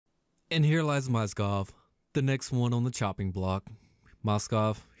And here lies Moskov, the next one on the chopping block.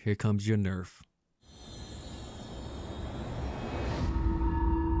 Moskov, here comes your nerf.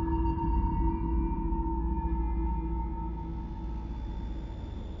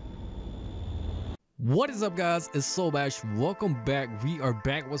 What is up, guys? It's Solbash. Welcome back. We are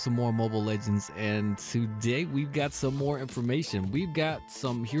back with some more Mobile Legends, and today we've got some more information. We've got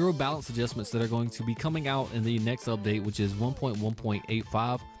some hero balance adjustments that are going to be coming out in the next update, which is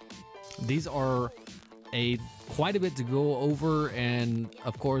 1.1.85. These are quite a bit to go over, and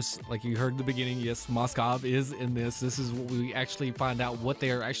of course, like you heard in the beginning, yes, Moskov is in this. This is what we actually find out what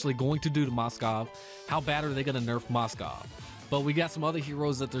they are actually going to do to Moskov. How bad are they going to nerf Moskov? But we got some other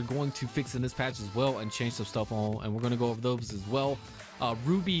heroes that they're going to fix in this patch as well and change some stuff on, and we're going to go over those as well.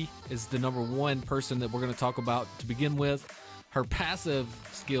 Ruby is the #1 person that we're going to talk about to begin with. Her passive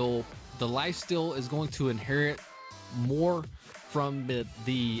skill, the lifesteal, is going to inherit more from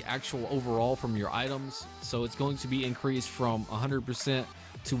the actual overall from your items. So it's going to be increased from 100%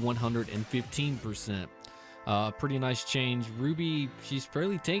 to 115%. Pretty nice change. Ruby, she's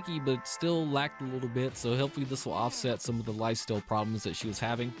fairly tanky, but still lacked a little bit, so hopefully this will offset some of the lifesteal problems that she was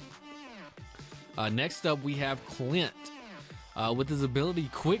having. Next up, we have Clint. With his ability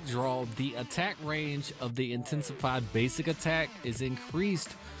Quick Draw, the attack range of the intensified basic attack is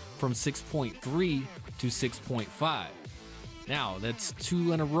increased from 6.3 to 6.5. Now, that's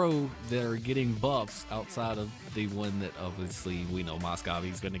 2 in a row that are getting buffs outside of the one that obviously we know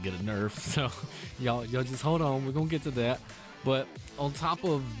Moskov is going to get a nerf. So y'all just hold on, we're going to get to that. But on top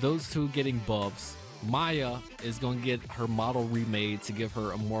of those 2 getting buffs, Maya is going to get her model remade to give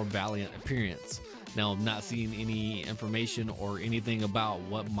her a more valiant appearance. Now, I'm not seeing any information or anything about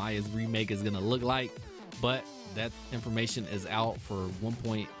what Maya's remake is going to look like, but that information is out for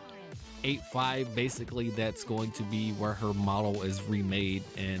 1.85. Basically, that's going to be where her model is remade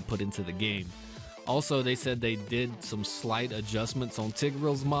and put into the game. Also, they said they did some slight adjustments on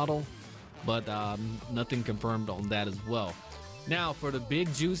Tigreal's model, but nothing confirmed on that as well. Now, for the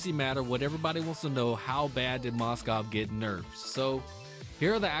big juicy matter, what everybody wants to know, how bad did Moskov get nerfed? So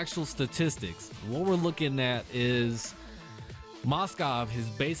here are the actual statistics. What we're looking at is Moskov, his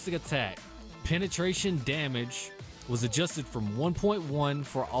basic attack, penetration damage was adjusted from 1.1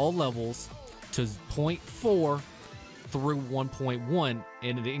 for all levels to 0.4 through 1.1,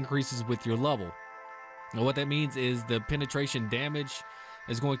 and it increases with your level. Now, what that means is the penetration damage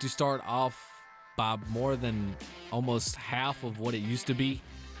is going to start off by more than almost half of what it used to be,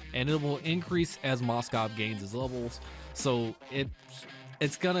 and it will increase as Moskov gains his levels. So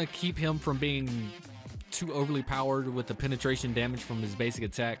it's gonna keep him from being too overly powered with the penetration damage from his basic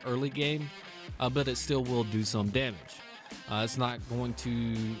attack early game, but it still will do some damage. It's not going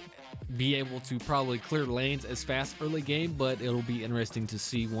to be able to probably clear lanes as fast early game, but it'll be interesting to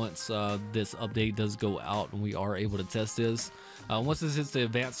see once this update does go out and we are able to test this. Once this hits the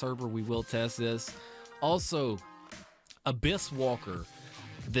advanced server, we will test this. Also, Abyss Walker,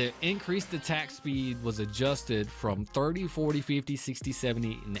 the increased attack speed was adjusted from 30, 40, 50, 60,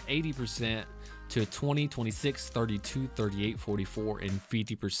 70, and 80% to 20, 26, 32, 38, 44, and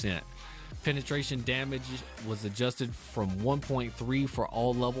 50%. Penetration damage was adjusted from 1.3 for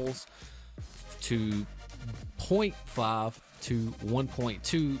all levels to 0.5 to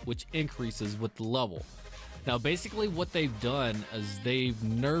 1.2, which increases with the level. Now, basically what they've done is they've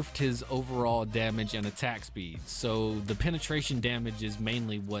nerfed his overall damage and attack speed. So the penetration damage is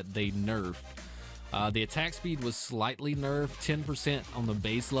mainly what they nerfed. The attack speed was slightly nerfed, 10% on the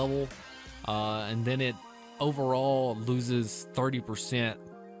base level, and then it overall loses 30%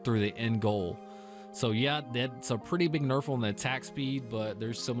 through the end goal. So yeah, that's a pretty big nerf on the attack speed, but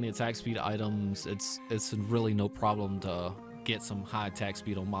there's so many attack speed items, it's really no problem to get some high attack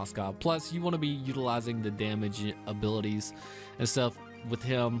speed on Moskov. Plus, you want to be utilizing the damage abilities and stuff with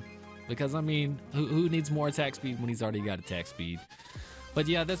him, because I mean, who needs more attack speed when he's already got attack speed? But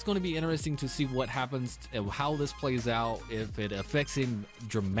yeah, that's going to be interesting to see what happens and how this plays out, if it affects him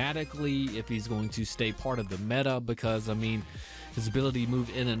dramatically, if he's going to stay part of the meta, because I mean, his ability to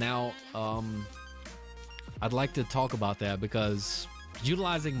move in and out, I'd like to talk about that, because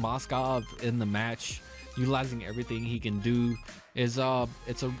utilizing Moskov in the match, utilizing everything he can do is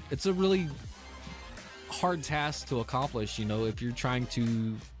it's a really hard task to accomplish, you know, if you're trying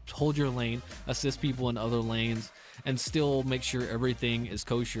to hold your lane, assist people in other lanes, and still make sure everything is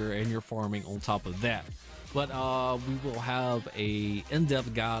kosher and you're farming on top of that. But we will have a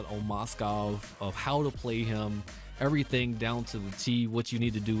in-depth guide on Moskov of how to play him, everything down to the T, what you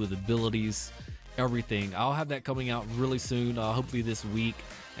need to do with abilities, everything. I'll have that coming out really soon, hopefully this week,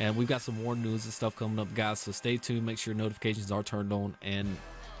 and we've got some more news and stuff coming up, guys, so stay tuned, make sure notifications are turned on, and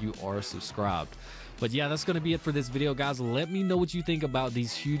you are subscribed. But yeah, that's going to be it for this video, guys. Let me know what you think about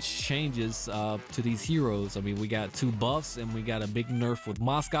these huge changes to these heroes. I mean, we got 2 buffs and we got a big nerf with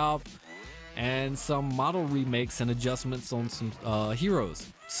Moskov and some model remakes and adjustments on some heroes.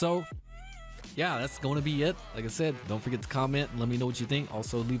 So yeah, that's going to be it. Like I said, don't forget to comment and let me know what you think.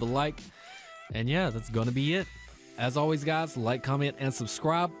 Also leave a like. And yeah, that's going to be it. As always, guys, like, comment, and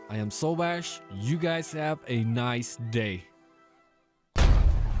subscribe. I am Solbash. You guys have a nice day.